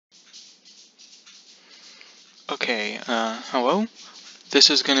Okay, hello? This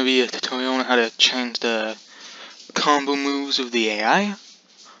is gonna be a tutorial on how to change the combo moves of the AI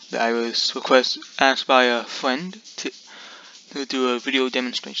that I was asked by a friend to do a video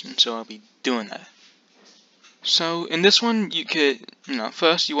demonstration, so I'll be doing that. So, in this one, you could,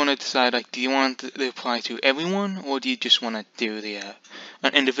 first you want to decide, like, do you want it to apply to everyone, or do you just want to do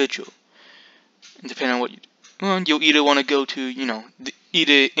an individual? And depending on what you'll either want to go to,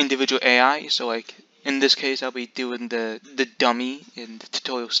 either individual AI, so like, in this case, I'll be doing the dummy in the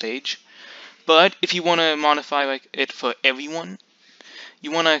tutorial stage. But if you want to modify like it for everyone, you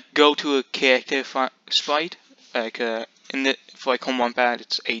want to go to a character sprite, like for like HomeWorkPad,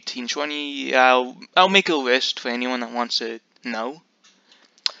 it's 1820. I'll make a list for anyone that wants to know.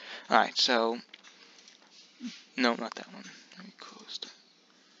 Alright, so no, not that one. Let me close that.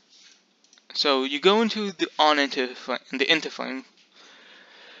 So you go into the interframe,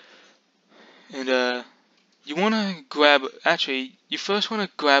 and you want to grab. Actually, you first want to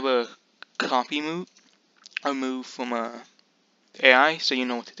grab a copy move, from a AI, so you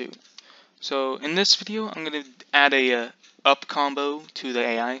know what to do. So in this video, I'm gonna add a up combo to the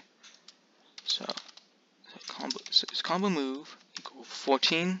AI. So it's combo move equal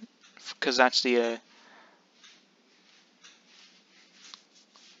 14, because that's the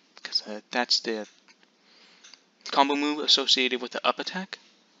combo move associated with the up attack.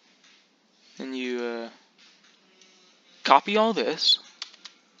 Then you copy all this,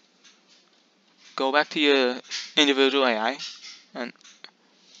 go back to your individual AI, and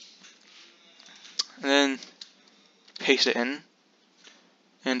then paste it in.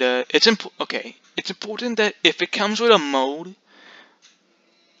 And it's important that if it comes with a mode,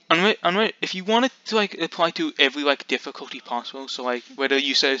 if you want it to like apply to every like difficulty possible, so like whether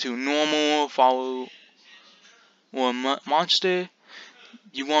you set it to normal, follow, or monster,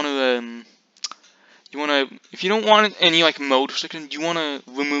 you want to if you don't want any like mode restriction, you want to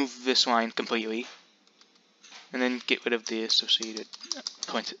remove this line completely, and then get rid of the associated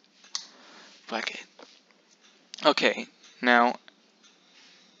point bracket. Okay, now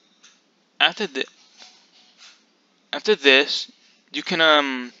after this, you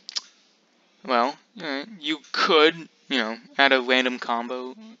can you could add a random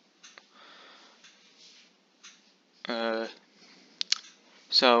combo.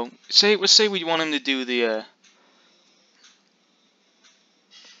 So let's say we want him to do the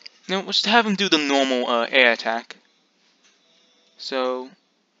let's have him do the normal air attack. So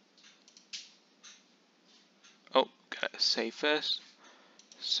gotta save first.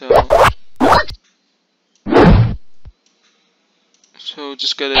 So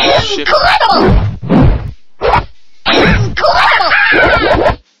just gotta shift.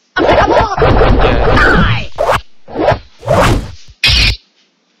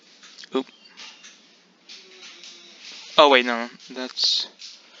 Oop. Oh wait, no, that's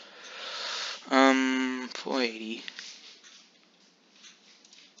 480.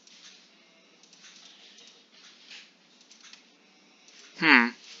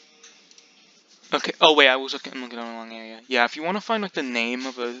 Okay. Oh wait, I'm looking on the wrong area. Yeah, if you want to find like the name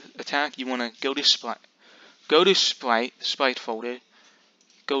of a attack, you want to go to sprite folder,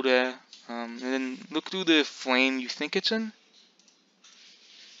 go there, and then look through the frame you think it's in.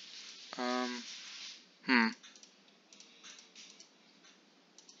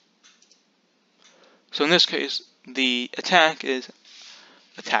 So in this case, the attack is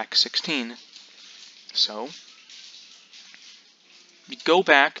attack 16. So you go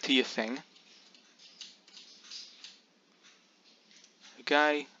back to your thing.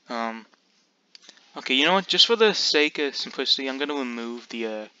 Okay, you know what? Just for the sake of simplicity, I'm gonna remove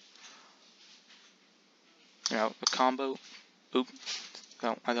the the combo. Oop.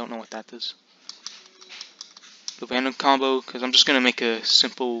 No, I don't know what that is. The random combo, because I'm just gonna make a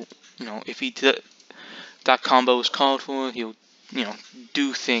simple. If that combo is called for, he'll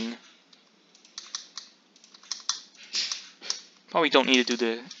do thing. Probably don't need to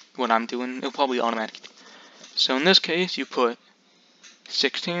do what I'm doing. It'll probably automatically. So in this case, you put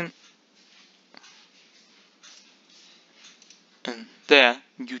 16. And there,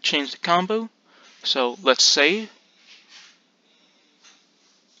 you change the combo. So let's save,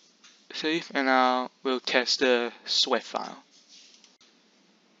 and we'll test the Swift file.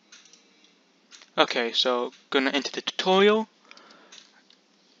 Okay, so gonna enter the tutorial,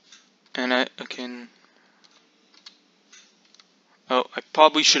 and I can. Oh, I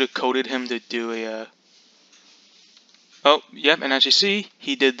probably should have coded him to do a. Oh, yep, and as you see,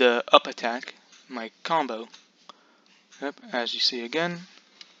 he did the up attack, my combo. Yep, as you see again.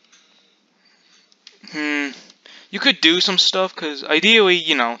 You could do some stuff, because ideally,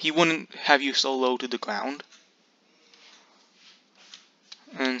 he wouldn't have you so low to the ground.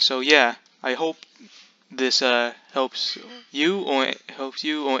 And so yeah, I hope this helps you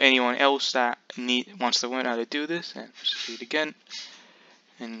or anyone else that wants to learn how to do this. And just do it again.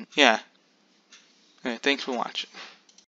 And yeah, thanks for watching.